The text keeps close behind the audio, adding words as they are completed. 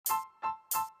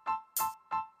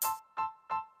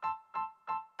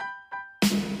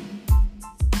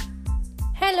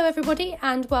Hello everybody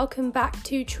and welcome back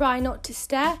to Try Not to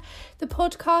Stare, the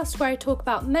podcast where I talk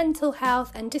about mental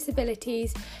health and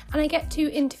disabilities, and I get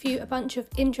to interview a bunch of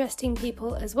interesting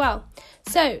people as well.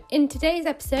 So in today's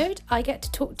episode I get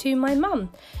to talk to my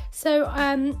mum. So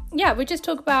we just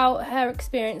talk about her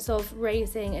experience of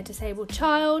raising a disabled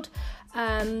child.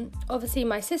 Obviously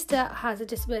my sister has a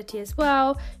disability as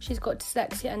well. She's got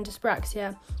dyslexia and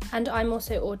dyspraxia, and I'm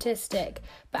also autistic,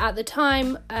 but at the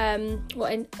time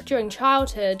during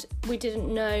childhood we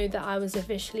didn't know that I was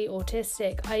officially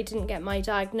autistic. I didn't get my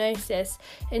diagnosis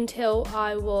until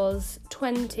I was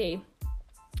 20.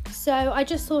 So I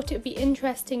just thought it would be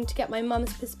interesting to get my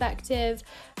mum's perspective,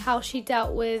 how she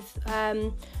dealt with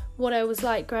what I was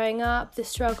like growing up, the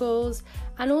struggles,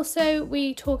 and also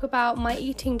we talk about my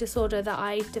eating disorder that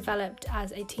I developed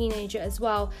as a teenager as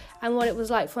well, and what it was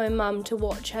like for my mum to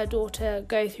watch her daughter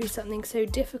go through something so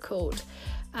difficult,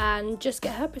 and just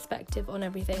get her perspective on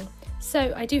everything.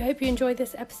 So I do hope you enjoy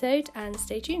this episode and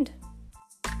stay tuned.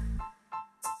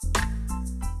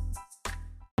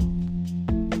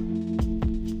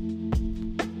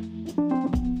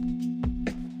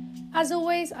 As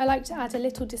always, I like to add a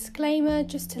little disclaimer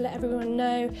just to let everyone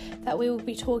know that we will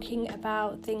be talking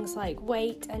about things like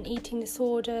weight and eating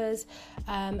disorders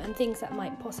and things that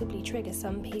might possibly trigger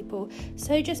some people.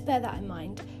 So just bear that in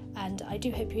mind, and I do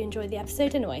hope you enjoy the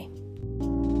episode anyway.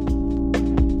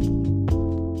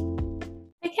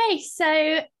 Okay,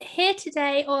 so here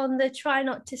today on the Try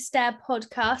Not to Stare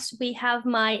podcast, we have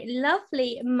my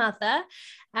lovely mother,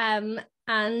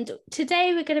 and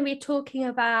today we're going to be talking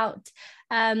about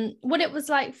what it was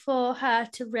like for her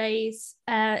to raise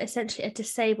essentially a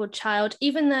disabled child,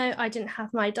 even though I didn't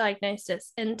have my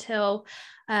diagnosis until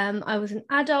I was an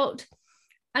adult.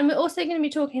 And we're also going to be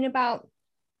talking about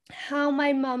how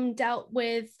my mum dealt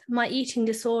with my eating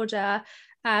disorder,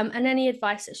 and any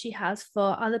advice that she has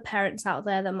for other parents out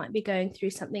there that might be going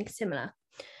through something similar.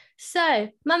 So,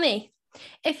 Mummy,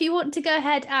 if you want to go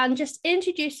ahead and just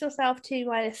introduce yourself to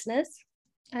my listeners.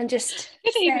 And just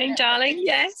good evening, darling.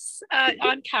 Yes,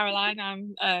 I'm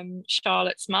Caroline. I'm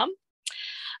Charlotte's mum.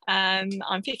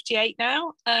 I'm 58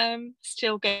 now.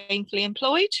 Still gainfully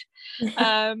employed.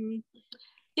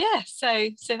 So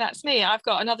that's me. I've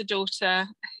got another daughter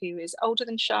who is older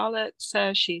than Charlotte,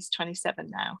 so she's 27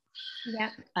 now. Yeah.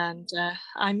 And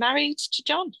I'm married to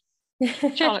John.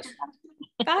 Charlotte's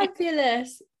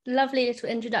Fabulous. Lovely little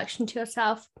introduction to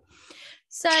yourself.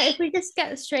 So if we just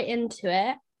get straight into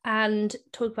it and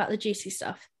talk about the juicy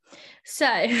stuff. So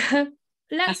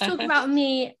let's talk about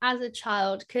me as a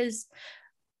child, because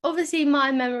obviously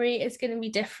my memory is going to be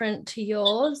different to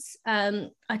yours.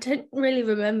 I don't really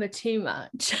remember too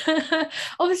much.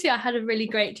 Obviously I had a really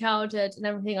great childhood and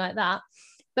everything like that,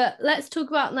 but let's talk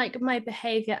about like my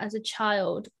behavior as a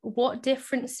child. What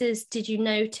differences did you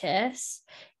notice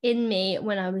in me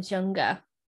when I was younger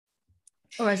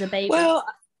or as a baby?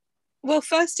 Well,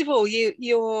 first of all,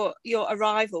 your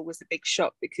arrival was a big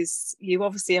shock, because you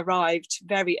obviously arrived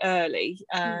very early,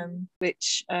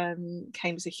 which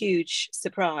came as a huge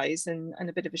surprise and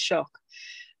a bit of a shock.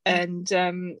 And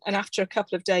after a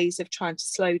couple of days of trying to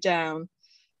slow down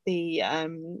the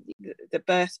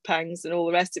birth pangs and all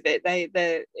the rest of it,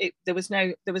 there was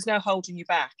no holding you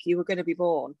back. You were going to be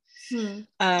born.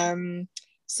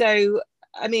 So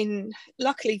I mean,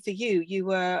 luckily for you, you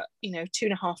were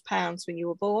 2.5 pounds when you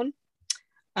were born.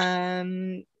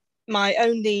 My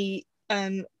only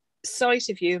sight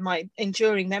of you, my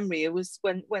enduring memory, was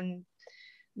when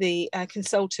the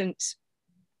consultant,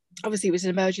 obviously it was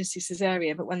an emergency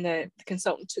cesarean, but when the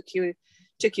consultant took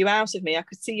you out of me, I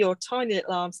could see your tiny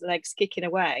little arms and legs kicking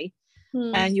away,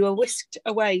 and you were whisked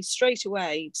away straight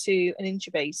away to an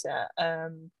incubator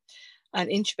and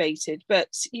intubated. But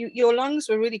your lungs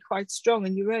were really quite strong,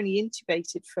 and you were only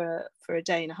intubated for a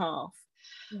day and a half.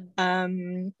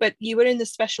 But you were in the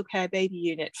special care baby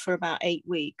unit for about 8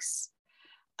 weeks,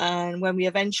 and when we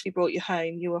eventually brought you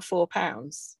home, you were 4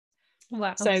 pounds.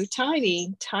 Wow. So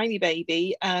tiny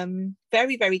baby,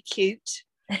 very, very cute.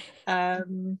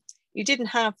 You didn't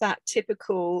have that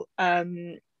typical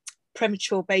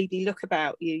premature baby look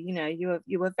about you.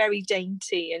 You were very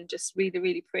dainty and just really,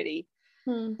 really pretty.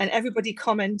 And everybody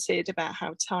commented about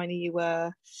how tiny you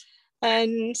were,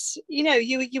 and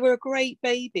you were a great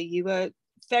baby. You were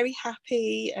very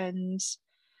happy and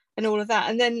all of that.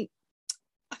 And then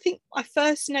I think I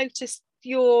first noticed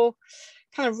your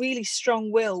kind of really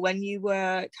strong will when you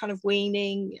were kind of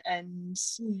weaning, and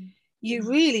you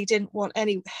really didn't want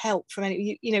any help from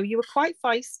any, you were quite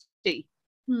feisty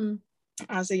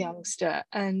as a youngster,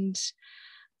 and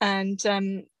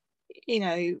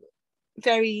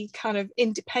very kind of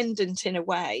independent in a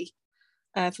way,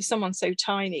 for someone so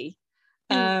tiny.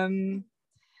 And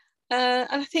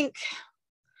I think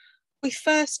we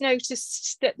first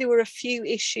noticed that there were a few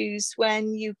issues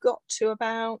when you got to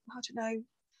about, I don't know,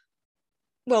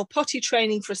 well, potty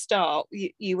training for a start.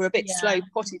 You were a bit slow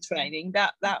potty training.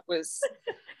 That was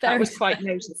quite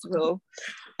noticeable.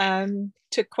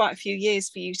 Took quite a few years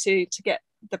for you to get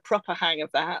the proper hang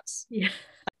of that. Yeah.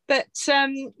 But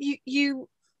you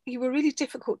were really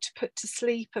difficult to put to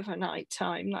sleep of a night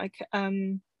time. Like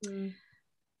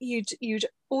you'd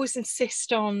always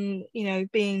insist on, you know,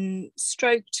 being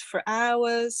stroked for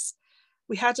hours.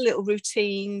 We had a little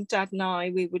routine, Dad and I.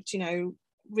 We would, you know,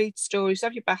 read stories,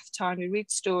 have your bath time, we read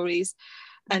stories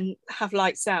and have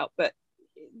lights out, but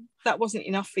that wasn't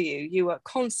enough for you. You were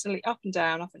constantly up and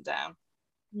down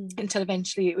until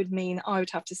eventually it would mean I would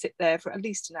have to sit there for at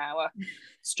least an hour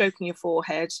stroking your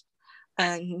forehead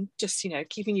and just, you know,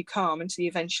 keeping you calm until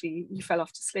eventually you fell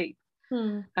off to sleep.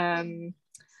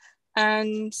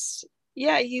 And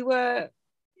yeah, you were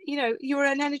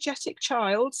an energetic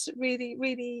child, really,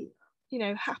 really, you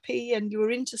know, happy, and you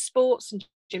were into sports and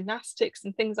gymnastics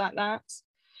and things like that.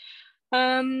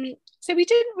 So we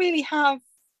didn't really have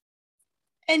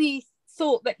any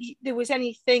thought that there was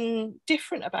anything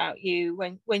different about you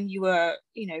when you were,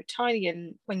 you know, tiny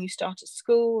and when you started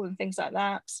school and things like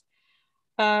that.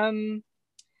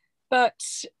 But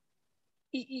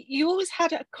you always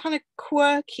had a kind of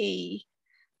quirky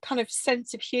kind of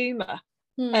sense of humour,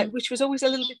 which was always a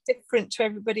little bit different to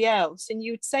everybody else, and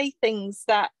you would say things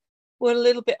that were a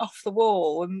little bit off the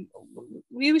wall, and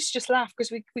we used to just laugh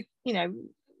because we you know,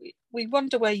 we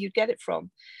wonder where you'd get it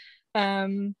from.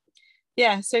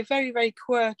 So very, very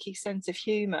quirky sense of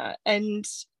humour, and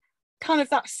kind of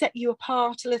that set you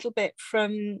apart a little bit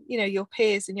from, you know, your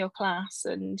peers in your class.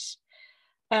 And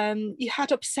you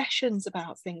had obsessions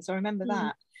about things. I remember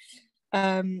that.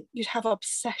 You'd have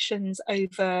obsessions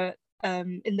over,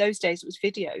 in those days it was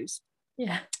videos.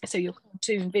 So your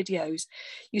cartoon videos,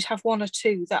 you'd have one or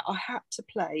two that I had to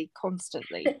play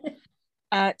constantly,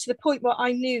 to the point where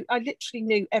I literally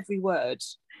knew every word.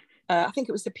 I think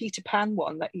it was the Peter Pan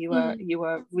one that you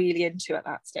were really into at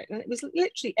that stage, and it was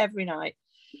literally every night.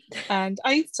 And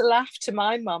I used to laugh to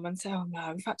my mum and say, "Oh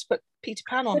no, we've had to put Peter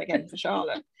Pan on again for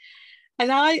Charlotte." And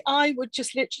I would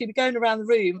just literally be going around the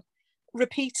room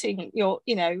repeating you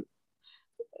know,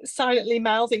 silently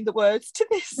mouthing the words to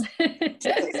this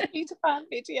Peter Pan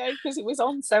video because it was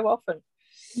on so often.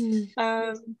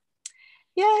 So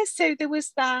there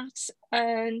was that,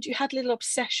 and you had little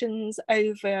obsessions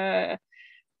over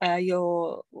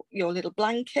your little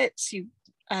blankets,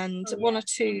 one or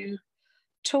two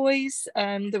toys.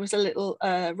 There was a little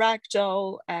rag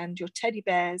doll and your teddy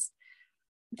bears.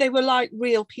 They were like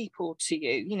real people to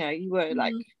you. You know, you were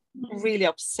like really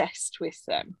obsessed with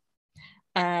them.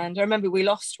 And I remember we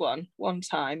lost one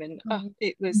time, and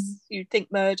it was, you'd think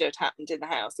murder had happened in the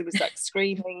house. It was like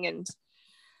screaming, and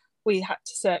we had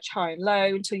to search high and low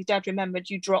until your dad remembered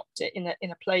you dropped it in a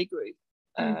playgroup.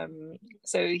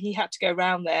 So he had to go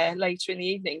around there later in the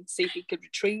evening to see if he could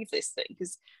retrieve this thing,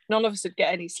 because none of us would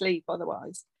get any sleep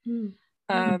otherwise. So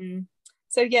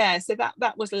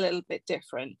that was a little bit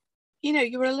different. You know,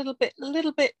 you were a little bit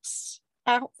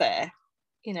out there,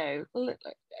 you know,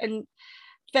 and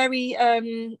very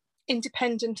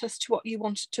independent as to what you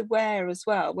wanted to wear as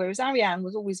well, whereas Ariane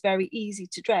was always very easy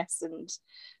to dress and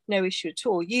no issue at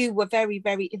all. You were very,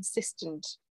 very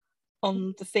insistent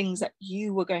on the things that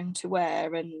you were going to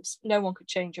wear, and no one could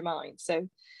change your mind. So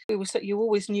you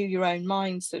always knew your own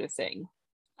mind, sort of thing.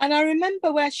 And I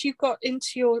remember as you got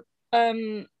into your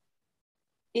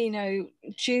you know,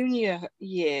 junior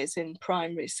years in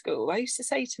primary school, I used to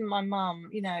say to my mum,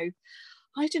 you know,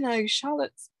 I don't know,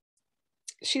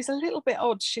 she's a little bit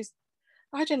odd.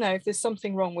 I don't know if there's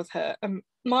something wrong with her.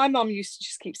 My mum used to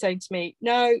just keep saying to me,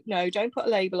 no, don't put a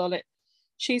label on it.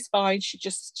 She's fine. She's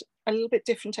just a little bit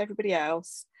different to everybody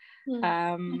else.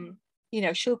 You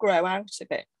know, she'll grow out of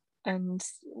it. And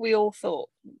we all thought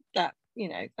that, you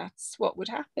know, that's what would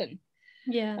happen.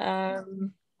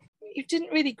 You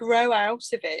didn't really grow out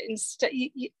of it. Instead,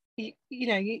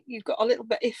 you got a little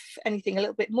bit, if anything, a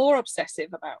little bit more obsessive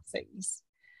about things.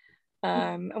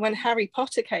 And when Harry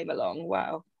Potter came along,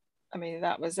 wow, I mean,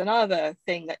 that was another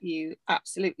thing that you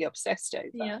absolutely obsessed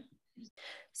over.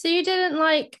 So you didn't,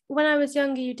 like, when I was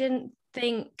younger, you didn't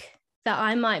think that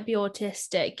I might be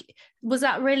autistic. Was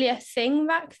that really a thing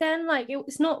back then? Like, it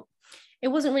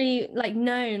wasn't really like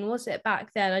known, was it,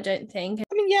 back then? I don't think.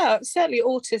 I mean, yeah, certainly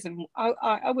autism.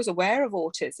 I was aware of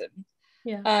autism.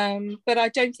 But I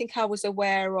don't think I was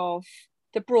aware of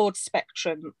the broad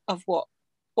spectrum of what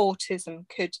autism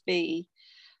could be,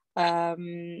 you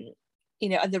know,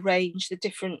 and the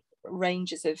different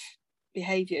ranges of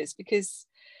behaviors, because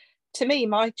to me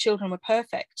my children were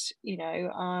perfect, you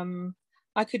know.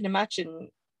 I couldn't imagine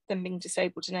them being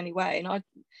disabled in any way,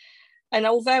 and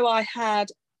although I had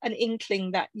an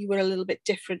inkling that you were a little bit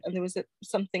different and there was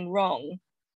something wrong,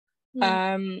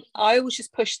 I always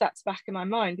just pushed that back in my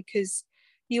mind, because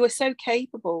you were so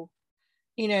capable,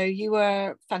 you know, you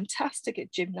were fantastic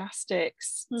at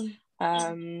gymnastics,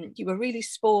 you were really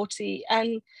sporty,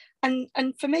 and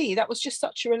for me that was just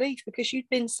such a relief, because you'd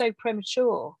been so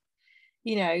premature,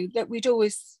 you know, that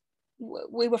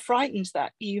we were frightened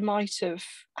that you might have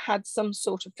had some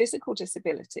sort of physical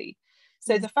disability.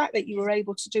 So the fact that you were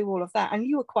able to do all of that, and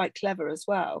you were quite clever as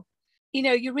well, you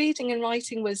know, your reading and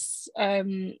writing was,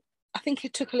 I think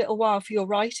it took a little while for your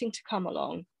writing to come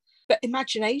along, but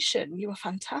imagination, you were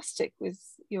fantastic with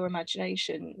your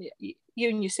imagination. You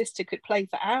and your sister could play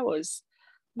for hours,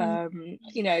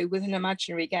 you know, with an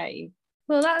imaginary game.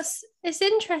 Well, it's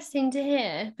interesting to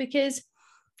hear, because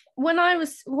what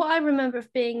I remember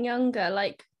of being younger,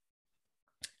 like,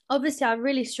 obviously I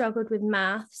really struggled with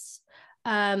maths.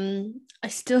 I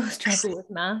still struggle with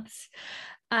maths.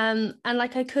 And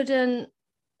like I couldn't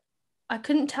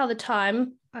tell the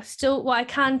time. I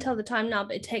can tell the time now,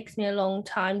 but it takes me a long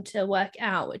time to work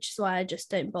out, which is why I just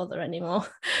don't bother anymore.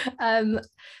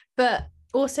 But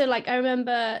also, like, I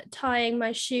remember tying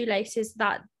my shoelaces,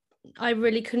 that I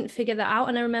really couldn't figure that out.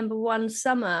 And I remember one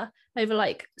summer, over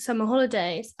like summer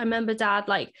holidays, I remember Dad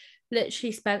like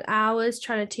literally spent hours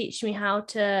trying to teach me how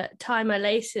to tie my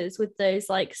laces with those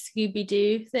like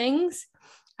Scooby-Doo things.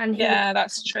 And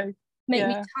that's true. Make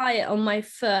me tie it on my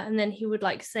foot, and then he would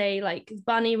like say like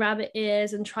bunny rabbit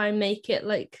ears and try and make it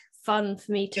like fun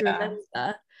for me to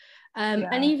remember.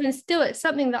 And even still, it's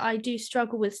something that I do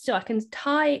struggle with still. I can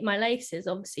tie my laces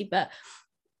obviously, but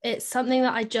it's something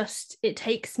that it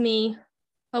takes me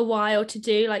a while to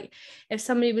do. Like if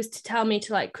somebody was to tell me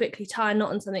to like quickly tie a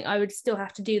knot on something, I would still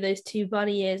have to do those 2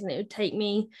 bunny ears, and it would take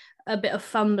me a bit of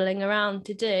fumbling around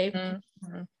to do.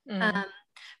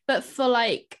 But for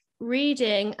like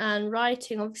reading and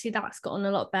writing, obviously that's gotten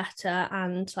a lot better,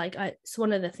 and like it's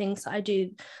one of the things that I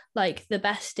do like the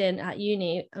best in at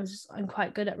uni. I'm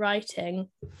quite good at writing.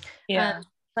 I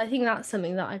think that's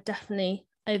something that I've definitely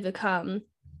overcome.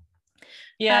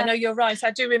 No, you're right.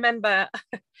 I do remember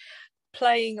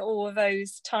playing all of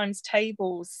those times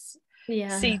tables,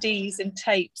 CDs and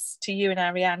tapes to you and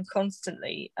Ariane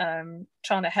constantly,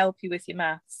 trying to help you with your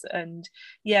maths. And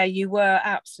you were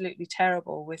absolutely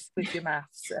terrible with your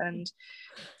maths. And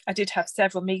I did have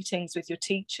several meetings with your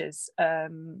teachers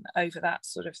over that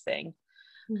sort of thing.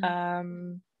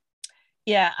 And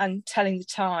telling the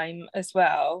time as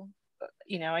well.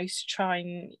 You know, I used to try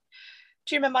and,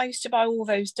 do you remember I used to buy all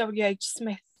those W.H.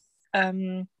 Smith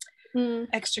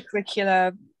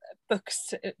extracurricular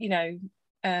books, you know,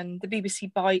 and the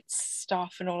BBC Bites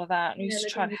stuff and all of that, and I used to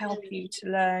try and help you to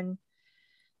learn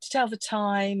to tell the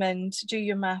time and to do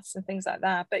your maths and things like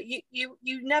that. But you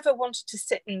never wanted to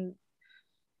sit and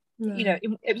you know,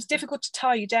 it was difficult to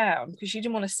tie you down because you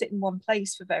didn't want to sit in one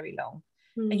place for very long,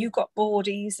 and you got bored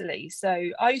easily.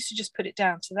 So I used to just put it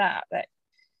down to that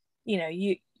you know,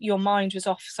 your mind was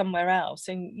off somewhere else,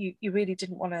 and you really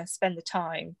didn't want to spend the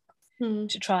time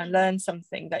to try and learn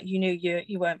something that you knew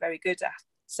you weren't very good at.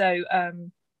 So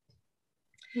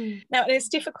now it's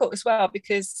difficult as well,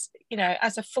 because, you know,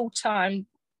 as a full-time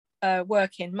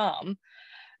working mum,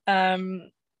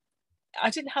 I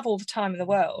didn't have all the time in the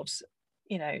world,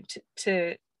 you know,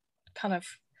 to kind of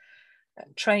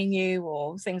train you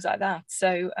or things like that.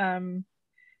 So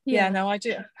no, I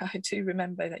do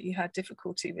remember that you had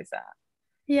difficulty with that.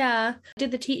 Yeah.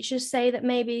 Did the teachers say that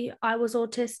maybe I was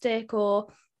autistic, or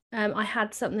I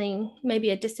had something, maybe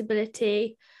a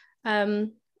disability,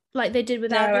 like they did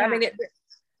with Ariane? I mean,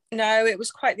 it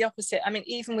was quite the opposite. I mean,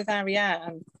 even with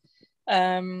Ariane,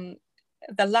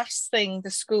 the last thing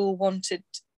the school wanted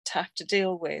to have to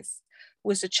deal with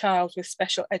was a child with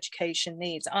special education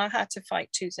needs. I had to fight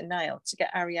tooth and nail to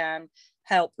get Ariane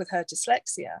help with her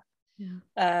dyslexia.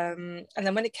 And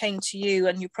then when it came to you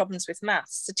and your problems with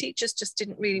maths, the teachers just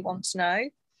didn't really want to know,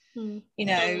 you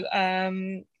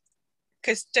know,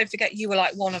 because don't forget, you were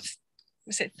like one of,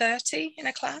 was it 30 in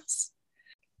a class?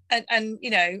 And you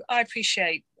know, I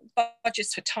appreciate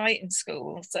budgets were tight in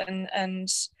schools, and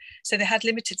so they had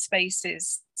limited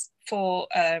spaces for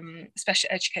special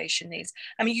education needs.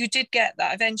 I mean, you did get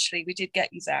that eventually. We did get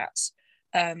you that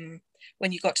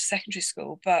when you got to secondary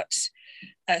school, but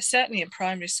certainly in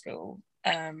primary school,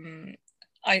 I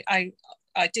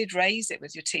did raise it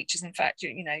with your teachers. In fact,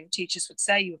 you know, teachers would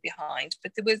say you were behind,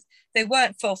 but they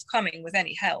weren't forthcoming with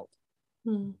any help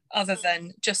other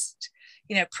than just,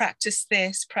 you know, practice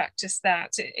this, practice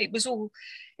that. It was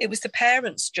the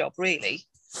parents' job really,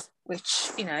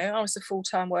 which, you know, I was a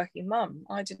full-time working mum.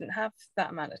 I didn't have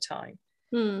that amount of time.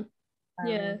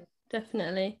 Yeah,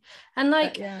 definitely. And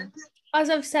like, yeah, as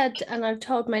I've said, and I've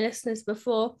told my listeners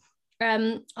before,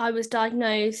 I was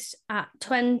diagnosed at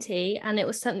 20, and it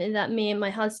was something that me and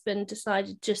my husband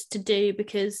decided just to do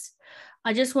because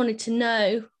I just wanted to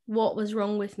know what was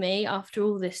wrong with me after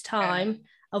all this time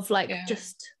of like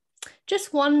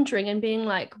just wondering and being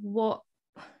like, what,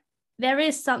 there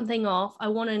is something off. I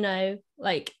want to know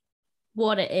like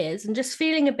what it is, and just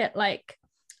feeling a bit like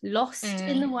lost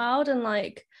in the world, and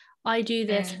like I do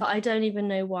this but I don't even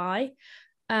know why.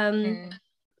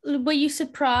 Were you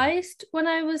surprised when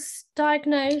I was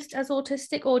diagnosed as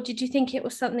autistic, or did you think it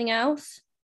was something else?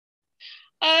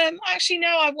 Actually,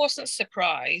 no, I wasn't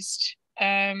surprised.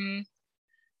 I'd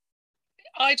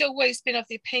always been of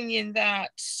the opinion that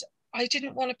I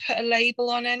didn't want to put a label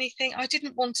on anything. I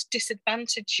didn't want to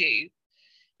disadvantage you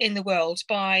in the world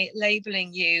by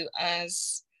labeling you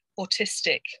as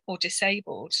autistic or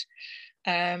disabled,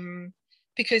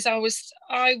 because I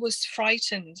was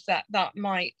frightened that that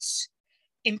might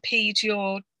impede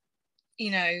your,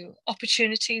 you know,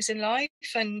 opportunities in life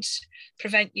and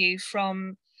prevent you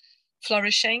from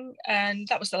flourishing, and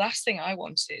that was the last thing I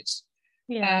wanted.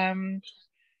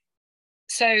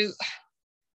 So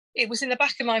it was in the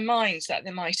back of my mind that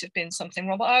there might have been something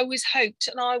wrong, but I always hoped,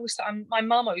 and my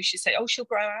mum always used to say, oh, she'll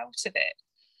grow out of it,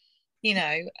 you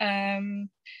know.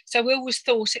 So we always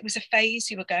thought it was a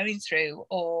phase you were going through,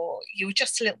 or you were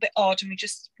just a little bit odd and we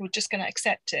were just going to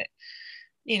accept it,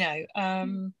 you know.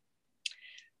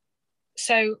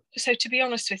 So to be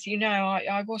honest with you, no,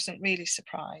 I wasn't really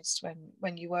surprised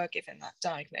when you were given that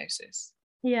diagnosis.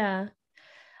 Yeah.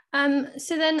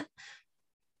 So then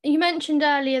you mentioned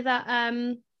earlier that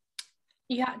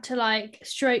you had to like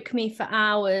stroke me for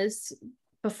hours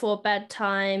before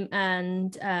bedtime,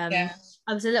 and I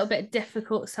was a little bit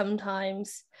difficult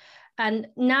sometimes. And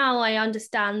now I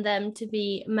understand them to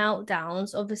be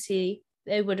meltdowns. Obviously,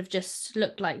 they would have just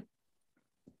looked like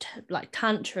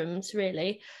tantrums,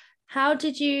 really. How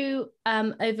did you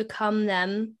overcome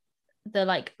them, the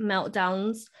like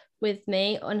meltdowns with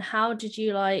me, and how did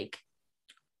you like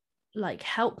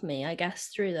help me, I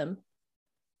guess, through them?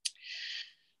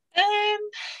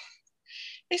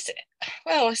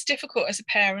 It's difficult as a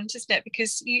parent, isn't it?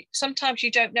 Because sometimes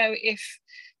you don't know if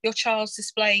your child's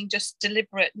displaying just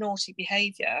deliberate naughty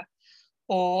behaviour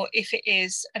or if it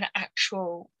is an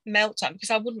actual meltdown,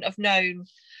 because I wouldn't have known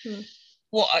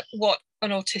what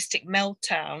an autistic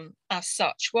meltdown as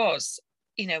such was,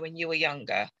 you know, when you were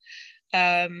younger.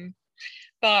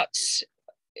 But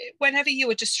whenever you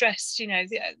were distressed, you know,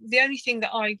 the only thing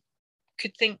that I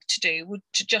could think to do would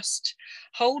to just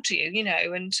hold you, you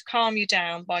know, and calm you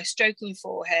down by stroking your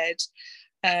forehead,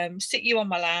 sit you on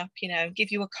my lap, you know,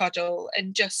 give you a cuddle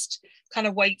and just kind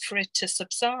of wait for it to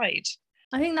subside.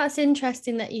 I think that's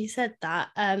interesting that you said that,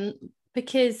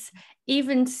 because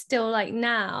even still, like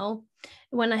now,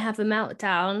 when I have a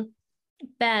meltdown,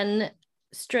 Ben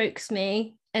strokes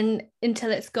me and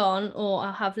until it's gone, or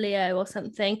I'll have Leo or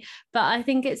something. But I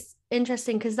think it's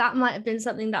interesting because that might have been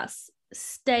something that's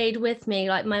stayed with me,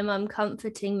 like my mum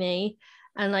comforting me,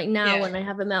 and like now when I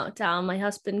have a meltdown, my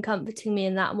husband comforting me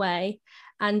in that way.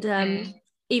 And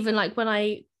even like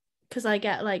because I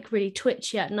get like really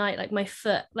twitchy at night, like my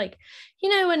foot, like, you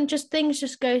know, when just things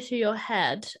just go through your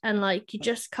head and like you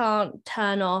just can't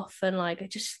turn off, and like I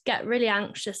just get really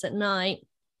anxious at night.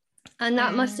 And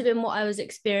that must have been what I was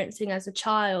experiencing as a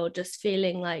child, just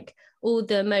feeling like all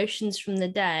the emotions from the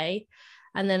day.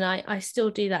 And then I still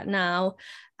do that now.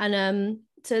 And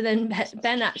so then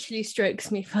Ben actually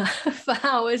strokes me for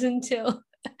hours until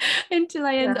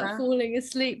I end up falling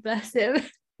asleep, bless him.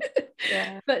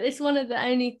 But it's one of the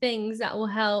only things that will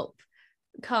help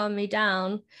calm me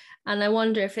down. And I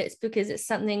wonder if it's because it's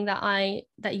something that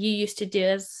you used to do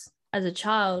as a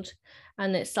child,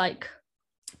 and it's like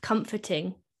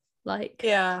comforting, like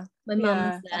my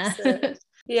mum's there.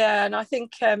 Yeah, and I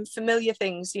think familiar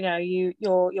things, you know,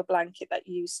 your blanket that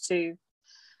you used to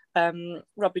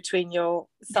rub between your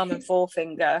thumb and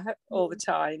forefinger all the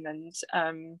time, and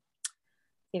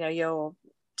you know, your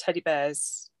teddy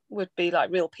bears would be like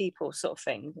real people sort of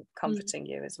thing, comforting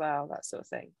you as well, that sort of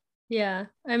thing. Yeah,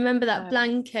 I remember that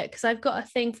blanket because I've got a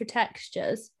thing for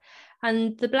textures,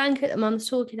 and the blanket that Mum's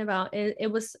talking about, it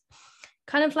was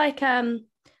kind of like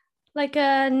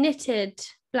a knitted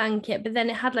blanket, but then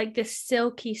it had like this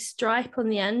silky stripe on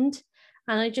the end,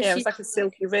 and I just it was like a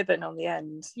silky ribbon on the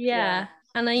end.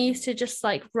 and I used to just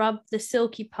like rub the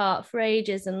silky part for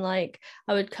ages, and like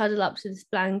I would cuddle up to this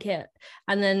blanket.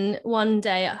 And then one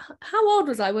day, how old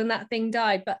was I when that thing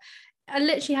died? But I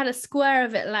literally had a square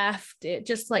of it left. It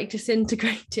just like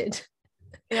disintegrated.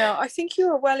 Yeah, I think you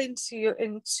were well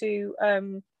into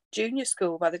junior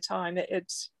school by the time it had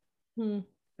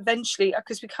eventually,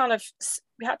 because we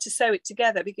had to sew it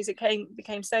together because it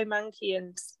became so manky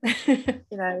and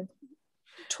you know,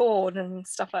 torn and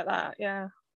stuff like that. Yeah.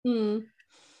 So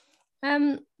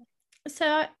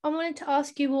I wanted to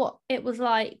ask you what it was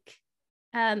like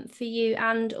for you,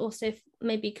 and also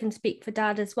maybe you can speak for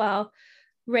Dad as well,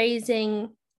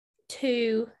 raising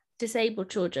two disabled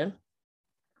children.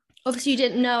 Obviously you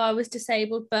didn't know I was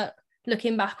disabled, but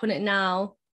looking back on it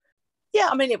now. Yeah,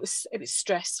 I mean, it was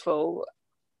stressful.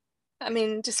 I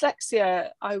mean, dyslexia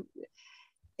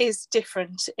is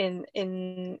different in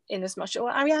as much. Well,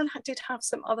 Ariane did have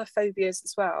some other phobias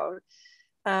as well,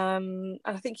 and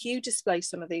I think you display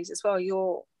some of these as well.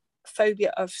 Your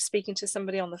phobia of speaking to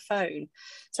somebody on the phone.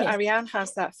 So yes. Ariane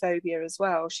has that phobia as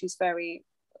well. She's very,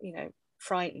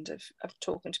 frightened of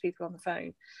talking to people on the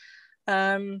phone.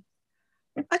 I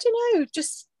don't know,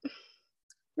 just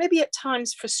maybe at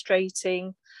times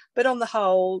frustrating, but on the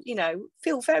whole,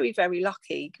 feel very, very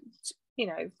lucky.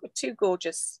 Two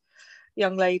gorgeous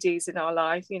young ladies in our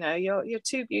life. You're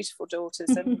two beautiful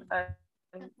daughters, and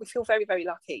we feel very, very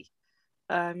lucky,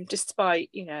 despite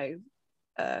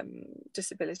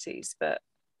disabilities. But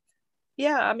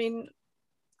yeah, I mean,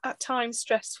 at times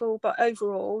stressful, but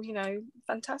overall,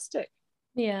 fantastic.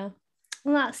 Yeah,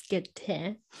 well, that's good to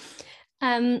hear.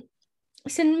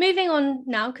 So moving on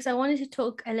now, because I wanted to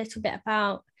talk a little bit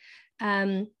about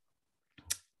my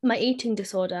eating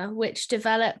disorder, which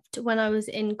developed when I was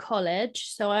in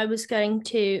college. So I was going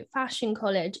to fashion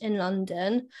college in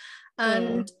London,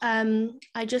 and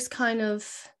I just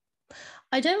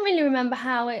I don't really remember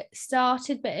how it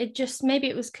started, but maybe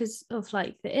it was because of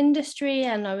like the industry,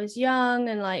 and I was young,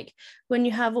 and like when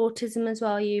you have autism as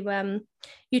well, you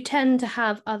tend to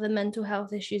have other mental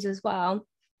health issues as well.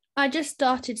 I just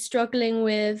started struggling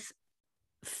with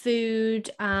food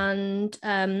and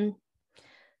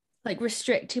like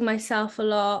restricting myself a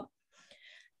lot.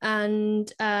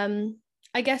 And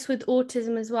I guess with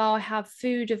autism as well, I have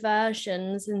food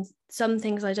aversions, and some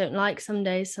things I don't like some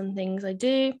days, some things I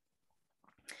do.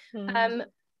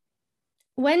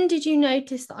 When did you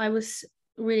notice that I was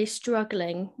really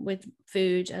struggling with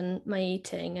food and my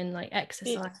eating and like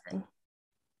exercising?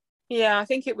 Yeah, I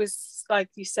think it was like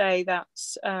you say that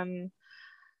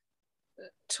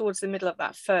towards the middle of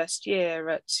that first year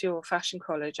at your fashion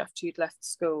college after you'd left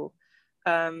school,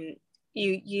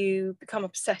 you become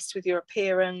obsessed with your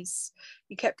appearance.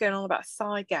 You kept going on about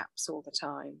thigh gaps all the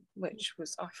time, which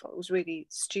I thought was really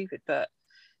stupid, but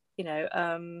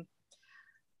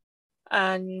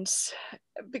and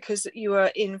because you were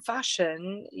in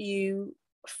fashion, you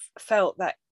felt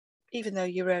that even though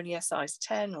you were only a size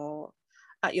 10 or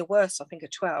at your worst, I think a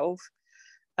 12,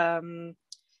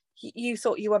 you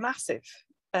thought you were massive,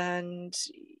 and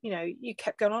you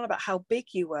kept going on about how big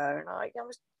you were, and I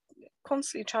was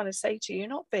constantly trying to say to you, you're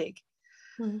not big.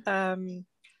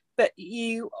 But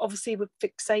you obviously would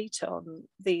fixate on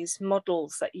these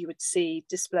models that you would see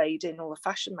displayed in all the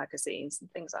fashion magazines and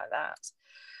things like that.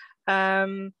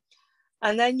 And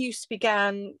then you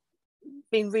began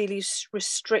being really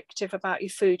restrictive about your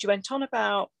food. You went on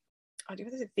about, I don't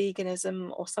know if it was veganism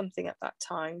or something at that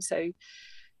time. So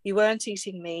you weren't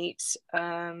eating meat,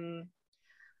 and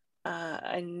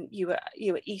you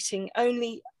were eating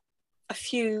only a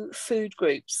few food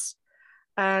groups,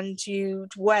 and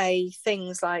you'd weigh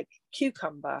things like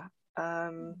cucumber,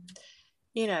 or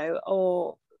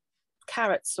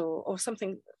carrots or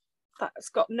something that's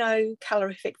got no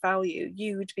calorific value.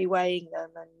 You would be weighing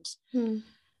them,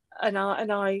 and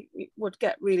I would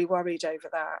get really worried over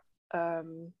that.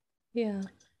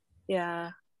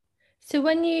 Yeah. So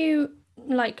when you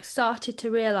like started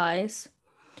to realize,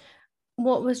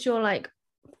 what was your like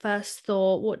first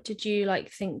thought? What did you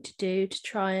like think to do to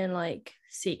try and like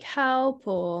seek help?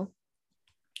 Or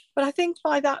but I think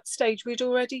by that stage you'd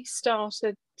already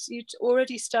started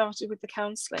with the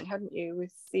counselling, hadn't you,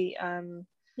 with the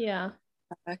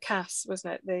CAS,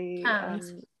 wasn't it, the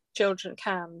children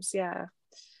CAMS?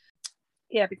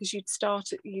 Yeah, because you'd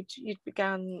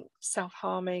began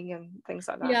self-harming and things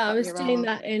like that. Yeah, I was doing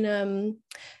that in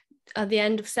at the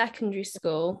end of secondary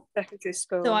school.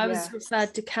 So I was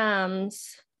referred to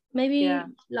CAMS maybe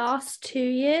last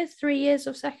 3 years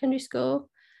of secondary school.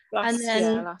 And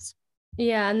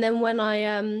then when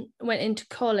I went into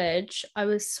college, I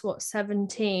was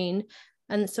 17,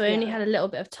 And so I only had a little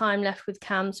bit of time left with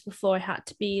CAMHS before I had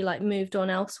to be like moved on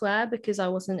elsewhere because I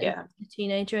wasn't a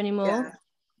teenager anymore. Yeah.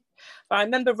 But I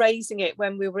remember raising it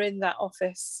when we were in that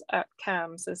office at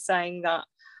CAMHS and saying that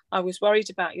I was worried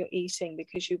about your eating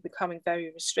because you're becoming very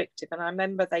restrictive. And I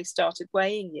remember they started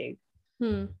weighing you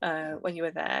when you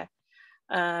were there.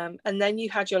 And then you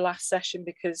had your last session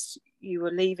because you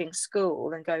were leaving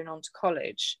school and going on to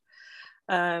college.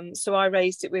 So I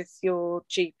raised it with your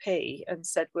GP and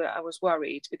said, well, I was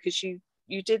worried because you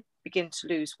did begin to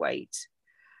lose weight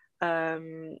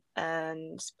and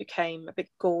became a bit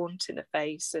gaunt in the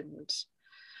face. And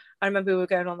I remember we were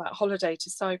going on that holiday to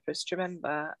Cyprus, do you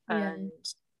remember? And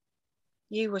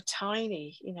you were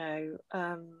tiny, you know.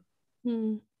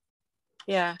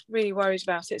 Yeah, really worried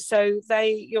about it. So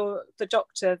the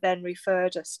doctor then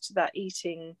referred us to that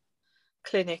eating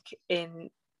clinic in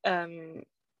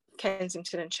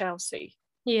Kensington and Chelsea.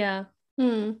 Yeah.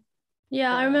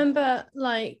 I remember,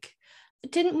 like,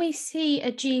 didn't we see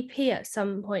a GP at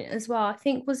some point as well? I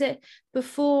think, was it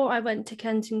before I went to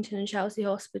Kensington and Chelsea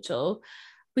Hospital,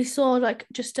 we saw like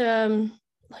just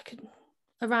like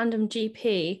a random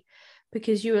GP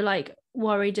because you were like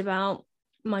worried about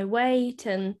my weight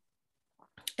and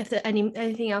if there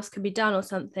anything else could be done or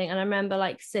something. And I remember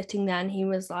like sitting there and he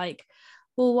was like,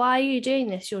 well, why are you doing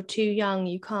this? You're too young.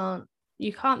 You can't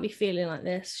be feeling like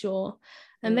this.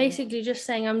 And basically just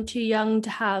saying I'm too young to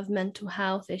have mental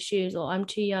health issues, or I'm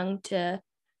too young to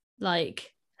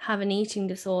like have an eating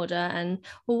disorder, and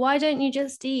well, why don't you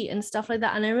just eat and stuff like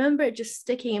that. And I remember it just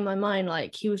sticking in my mind,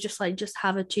 like he was just like, just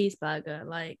have a cheeseburger,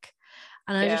 like,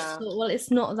 and I just thought, well,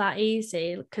 it's not that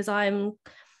easy because I'm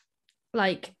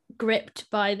like gripped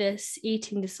by this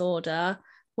eating disorder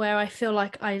where I feel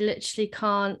like I literally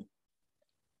can't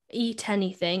eat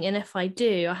anything, and if I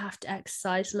do I have to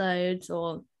exercise loads,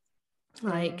 or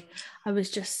like I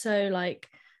was just so like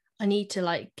I need to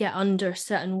like get under a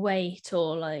certain weight,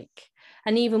 or like,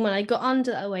 and even when I got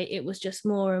under that weight it was just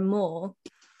more and more.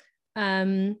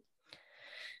 But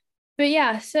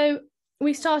yeah, so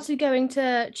we started going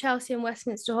to Chelsea and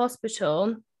Westminster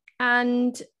Hospital,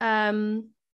 and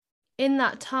in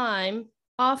that time,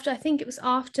 I think it was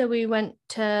after we went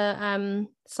to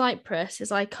Cyprus,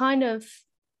 is I kind of,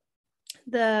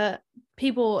 the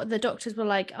doctors were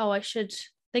like, oh,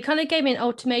 they kind of gave me an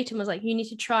ultimatum, was like, you need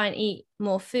to try and eat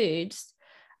more foods,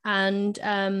 and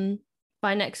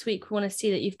by next week we want to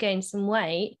see that you've gained some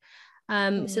weight,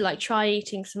 so like try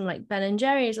eating some like Ben and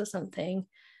Jerry's or something.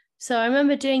 So I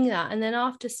remember doing that, and then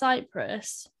after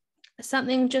Cyprus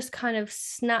something just kind of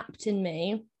snapped in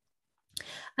me,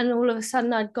 and all of a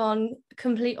sudden I'd gone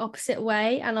complete opposite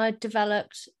way, and I'd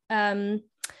developed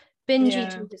binge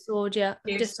eating disorder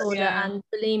and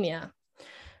bulimia.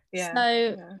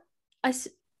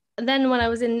 Then when I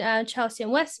was in Chelsea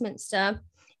and Westminster,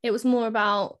 it was more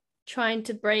about trying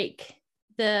to break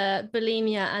the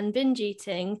bulimia and binge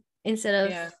eating instead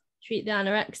of treat the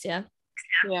anorexia.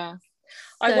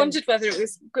 I wondered whether it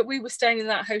was, we were staying in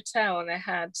that hotel and they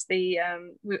had the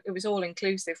it was all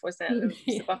inclusive, wasn't it? It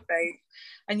was a buffet,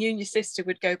 and you and your sister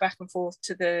would go back and forth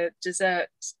to the dessert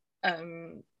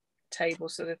table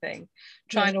sort of thing,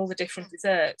 trying all the different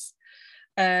desserts,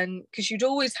 and because you'd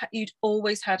always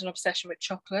had an obsession with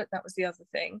chocolate. That was the other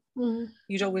thing.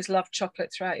 You'd always loved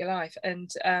chocolate throughout your life, and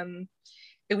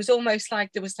it was almost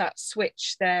like there was that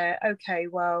switch there. Okay,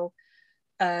 well,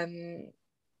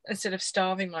 instead of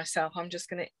starving myself, I'm just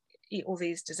going to eat all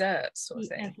these desserts, sort of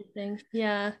thing. Everything.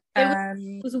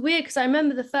 It was weird because I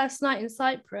remember the first night in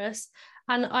Cyprus,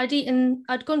 and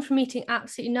I'd gone from eating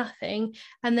absolutely nothing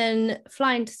and then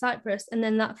flying to Cyprus, and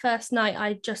then that first night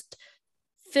I just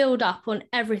filled up on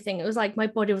everything. It was like my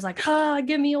body was like,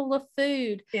 give me all the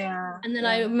food. And then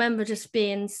I remember just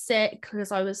being sick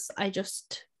because I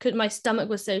just couldn't, my stomach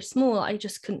was so small, I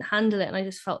just couldn't handle it, and I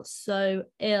just felt so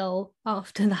ill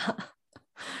after that.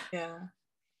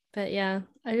 But yeah,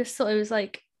 I just thought it was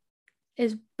like,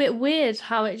 it's a bit weird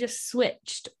how it just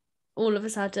switched all of a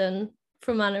sudden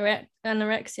from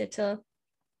anorexia to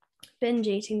binge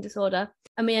eating disorder.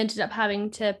 And we ended up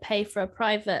having to pay for a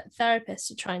private therapist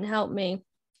to try and help me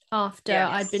after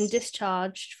I'd been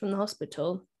discharged from the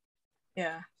hospital.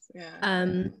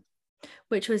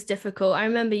 Which was difficult. I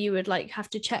remember you would like have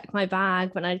to check my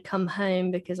bag when I'd come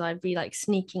home because I'd be like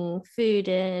sneaking food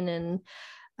in,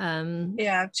 and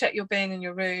check your bin in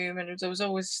your room, and there was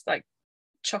always like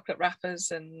chocolate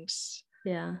wrappers and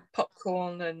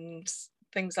popcorn and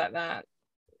things like that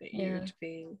you'd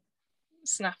be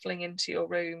snaffling into your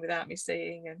room without me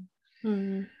seeing.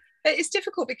 And it's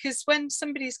difficult because when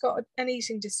somebody's got an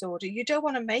eating disorder, you don't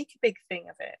want to make a big thing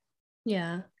of it.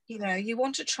 You know, you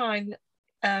want to try and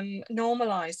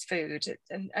normalize food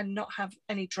and not have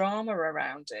any drama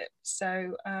around it.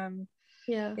 So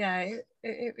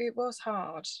it was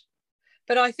hard,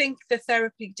 but I think the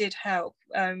therapy did help.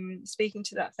 Speaking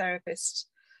to that therapist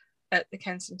at the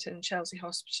Kensington Chelsea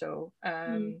Hospital,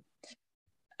 and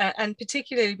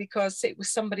particularly because it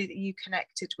was somebody that you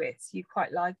connected with, you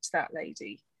quite liked that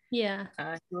lady. You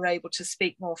were able to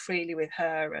speak more freely with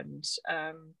her, and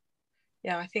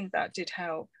I think that did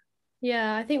help.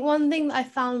 I think one thing that I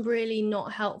found really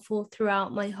not helpful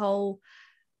throughout my whole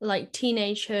like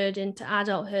teenagehood into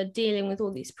adulthood, dealing with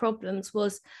all these problems,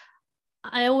 was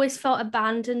I always felt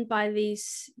abandoned by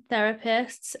these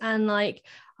therapists, and like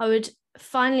I would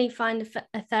finally find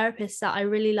a therapist that I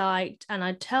really liked, and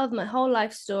I'd tell them my whole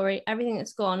life story, everything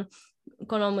that's gone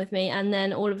on with me, and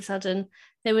then all of a sudden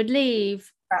they would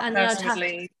leave, and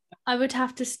I would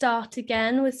have to start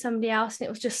again with somebody else, and it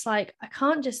was just like, I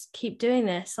can't just keep doing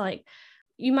this. Like,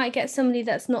 you might get somebody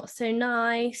that's not so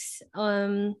nice,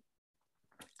 and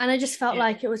I just felt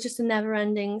like it was just a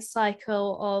never-ending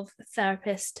cycle of a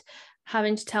therapist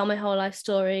having to tell my whole life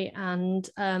story and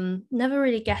never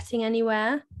really getting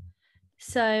anywhere.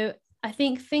 So I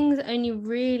think things only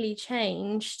really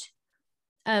changed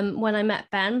when I met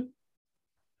Ben,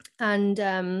 and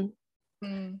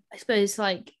I suppose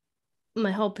like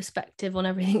my whole perspective on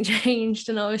everything changed,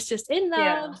 and I was just in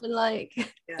love and like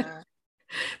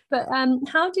But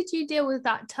how did you deal with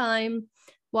that time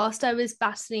whilst I was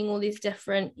battling all these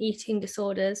different eating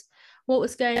disorders? What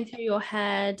was going through your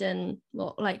head, and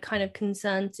what like kind of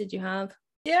concerns did you have?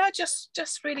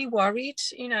 Just really worried,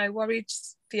 worried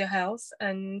for your health,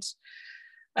 and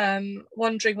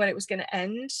wondering when it was going to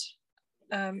end,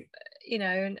 and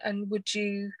would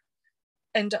you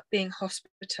end up being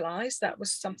hospitalized? That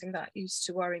was something that used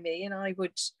to worry me. And I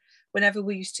would, whenever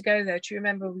we used to go there, do you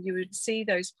remember you would see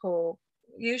those poor,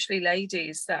 usually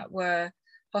ladies, that were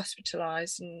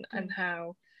hospitalized, and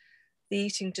how the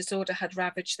eating disorder had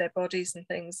ravaged their bodies and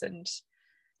things, and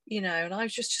and I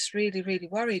was just really, really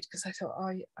worried, because I thought,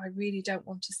 I really don't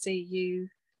want to see you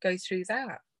go through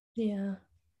that. So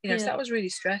that was really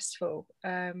stressful.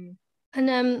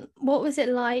 And what was it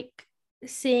like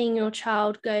seeing your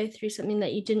child go through something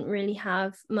that you didn't really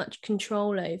have much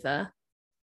control over?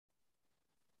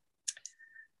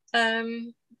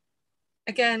 Again,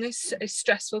 it's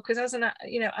stressful, because as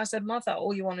a mother,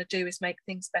 all you want to do is make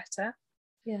things better.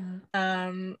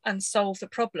 And solve the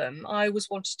problem. I always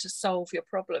wanted to solve your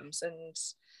problems and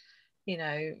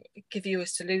give you a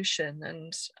solution.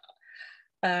 And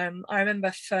I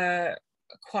remember for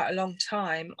quite a long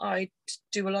time I'd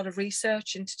do a lot of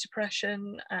research into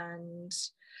depression and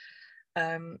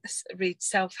read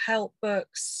self-help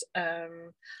books.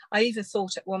 I even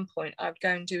thought at one point I'd go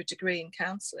and do a degree in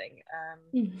counselling.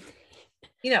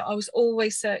 I was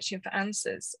always searching for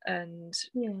answers and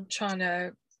trying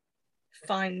to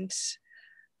find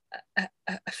a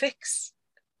fix,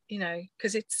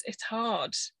 because it's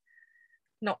hard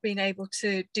not being able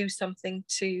to do something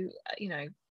to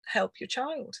help your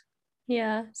child.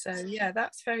 So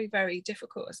that's very, very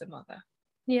difficult as a mother.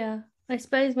 I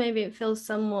suppose maybe it feels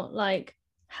somewhat like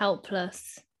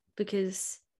helpless,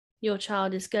 because your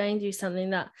child is going through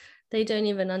something that they don't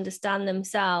even understand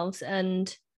themselves,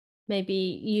 and maybe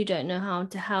you don't know how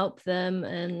to help them,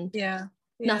 and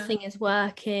nothing is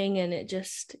working, and it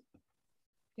just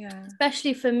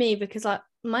especially for me, because like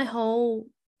my whole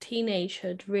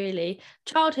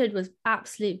childhood was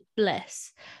absolute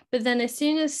bliss, but then as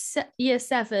soon as year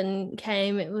 7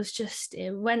 came, it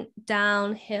went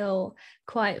downhill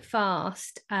quite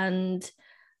fast, and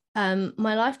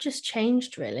my life just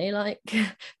changed really, like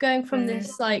going from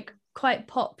this like quite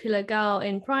popular girl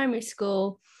in primary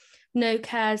school, no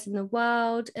cares in the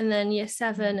world, and then year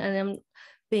 7 and I'm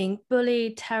being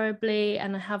bullied terribly,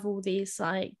 and I have all these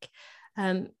like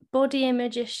body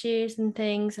image issues and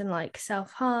things, and like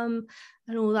self-harm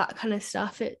and all that kind of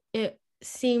stuff. It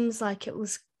seems like it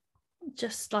was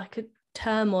just like a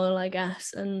turmoil, I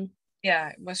guess. And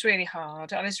it was really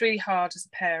hard, and it's really hard as a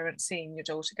parent seeing your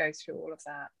daughter go through all of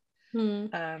that.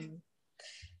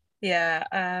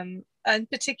 And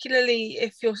particularly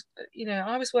if you're,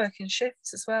 I was working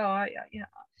shifts as well. I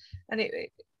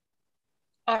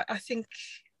think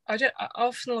I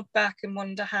often look back and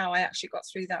wonder how I actually got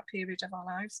through that period of our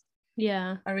lives.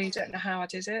 I really don't know how I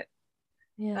did it.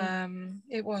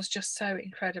 It was just so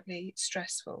incredibly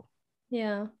stressful.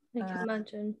 I can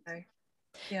imagine.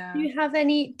 Do you have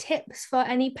any tips for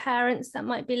any parents that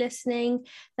might be listening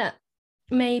that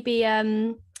maybe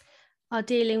are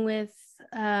dealing with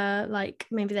like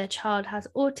maybe their child has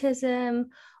autism,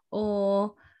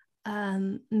 or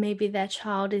maybe their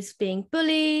child is being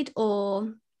bullied,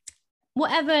 or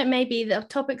whatever it may be, the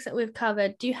topics that we've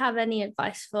covered, do you have any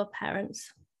advice for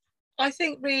parents? I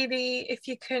think really, if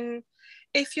you've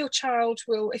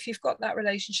got that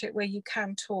relationship where you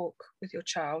can talk with your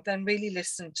child, then really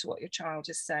listen to what your child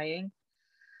is saying.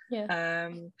 Yeah.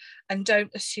 And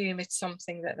don't assume it's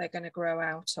something that they're going to grow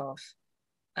out of,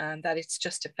 and that it's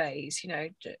just a phase.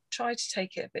 Try to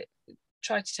take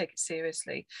it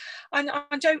seriously. And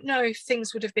I don't know if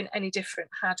things would have been any different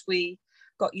had we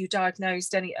got you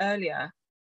diagnosed any earlier,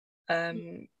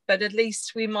 but at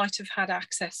least we might have had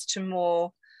access to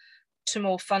more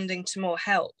funding, to more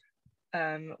help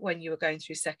when you were going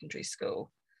through secondary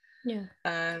school. Yeah.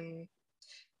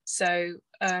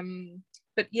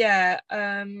 But yeah,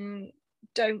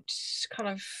 don't kind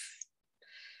of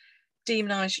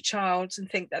demonize your child and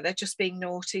think that they're just being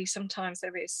naughty. Sometimes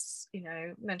there is,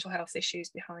 mental health issues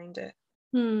behind it.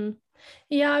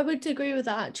 Yeah, I would agree with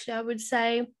that, actually. I would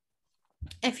say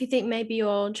if you think maybe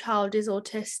your child is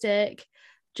autistic,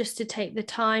 just to take the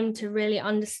time to really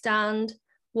understand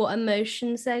what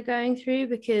emotions they're going through,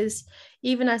 because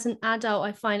even as an adult,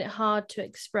 I find it hard to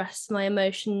express my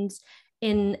emotions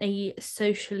in a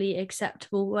socially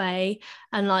acceptable way,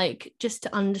 and like just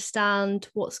to understand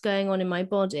what's going on in my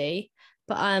body.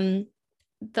 But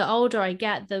the older I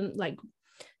get, the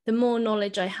more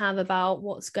knowledge I have about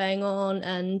what's going on.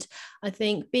 And I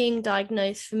think being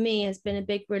diagnosed for me has been a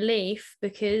big relief,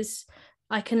 because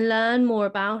I can learn more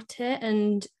about it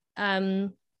and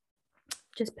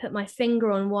just put my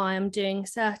finger on why I'm doing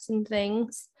certain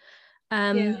things.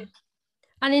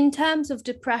 And in terms of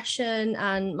depression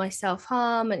and my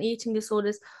self-harm and eating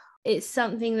disorders, it's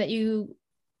something that you,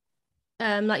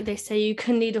 like they say, you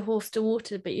can lead a horse to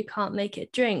water, but you can't make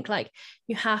it drink. Like,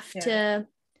 you have to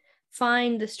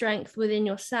find the strength within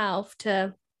yourself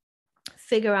to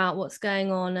figure out what's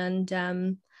going on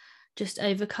and just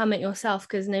overcome it yourself,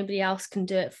 because nobody else can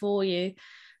do it for you.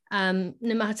 No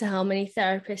matter how many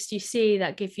therapists you see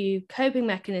that give you coping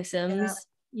mechanisms,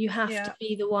 you have to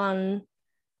be the one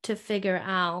to figure it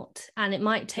out, and it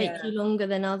might take you longer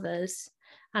than others.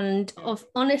 And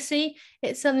honestly,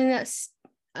 it's something that's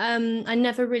I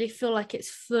never really feel like it's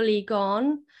fully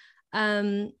gone,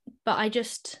 but I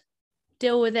just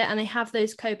deal with it, and I have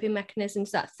those coping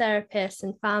mechanisms that therapists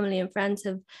and family and friends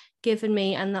have given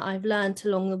me and that I've learned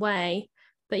along the way.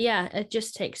 But yeah, it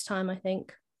just takes time, I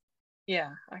think.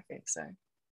 Yeah, I think so.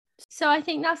 So I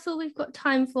think that's all we've got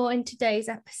time for in today's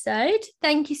episode.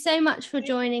 Thank you so much for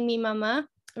joining me, Mama.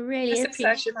 Really, it's a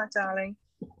pleasure, my darling.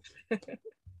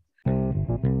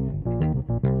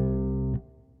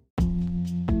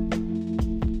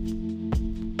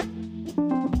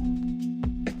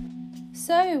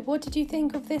 So, what did you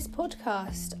think of this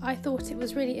podcast? I thought it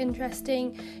was really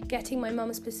interesting getting my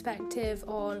mum's perspective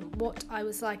on what I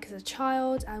was like as a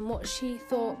child and what she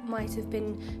thought might have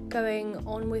been going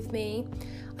on with me.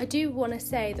 I do want to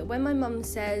say that when my mum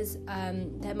says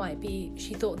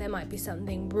she thought there might be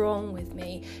something wrong with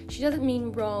me, she doesn't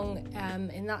mean wrong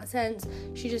in that sense.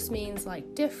 She just means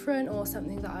like different or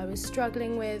something that I was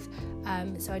struggling with.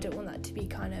 So I don't want that to be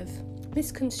kind of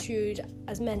misconstrued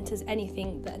as meant as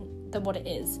anything than what it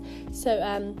is.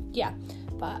 So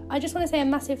but I just want to say a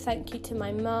massive thank you to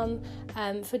my mum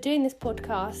for doing this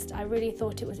podcast. I really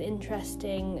thought it was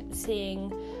interesting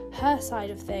seeing her side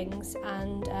of things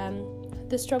and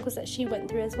the struggles that she went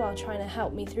through as well, trying to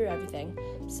help me through everything.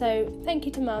 So thank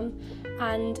you to Mum,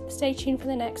 and stay tuned for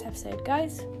the next episode,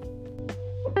 guys.